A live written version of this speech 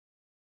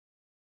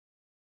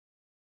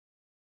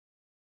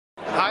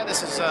Hi,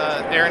 this is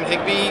Aaron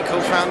Higbee,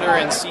 co-founder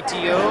and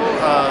CTO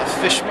of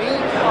PhishMe.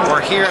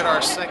 We're here at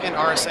our second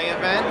RSA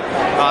event.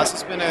 This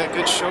has been a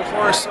good show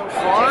for us so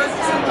far.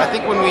 I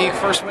think when we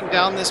first went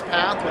down this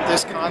path with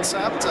this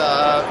concept,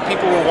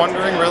 people were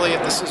wondering really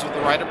if this is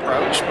the right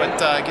approach, but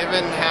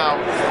given how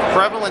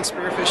prevalent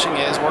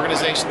spearfishing is,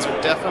 organizations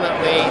are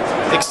definitely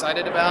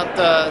excited about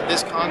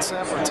this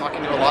concept. We're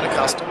talking to a lot of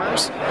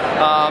customers.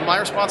 My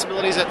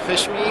responsibilities at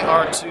PhishMe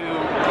are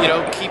to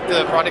keep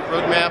the product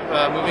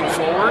roadmap moving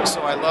forward.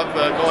 So I love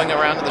going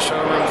around to the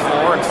showroom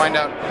floor and find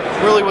out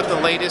really what the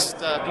latest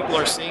people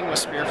are seeing with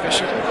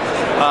spearfishing.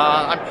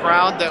 I'm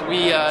proud that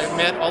we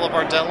met all of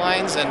our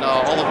deadlines and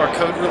all of our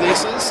code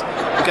releases.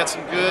 We've got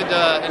some good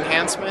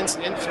enhancements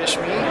in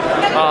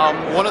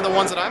PhishMe. One of the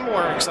ones that I'm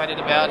more excited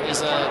about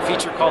is a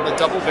feature called the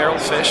Double-Barrel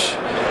Phish,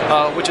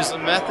 which is a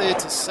method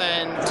to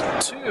send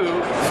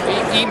two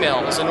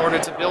emails in order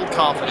to build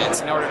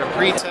confidence, in order to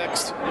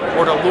pretext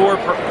or to lure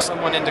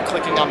someone into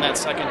clicking on that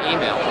second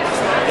email.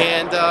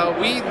 And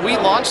we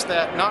launched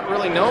that not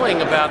really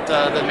knowing about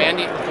the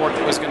mandate report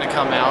that was going to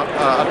come out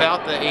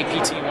about the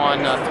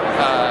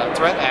APT1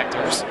 threat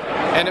actors.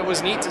 And it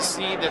was neat to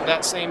see that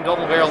that same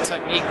double barrel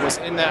technique was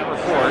in that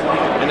report,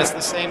 and it's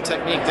the same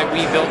technique that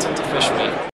we built into PhishMe.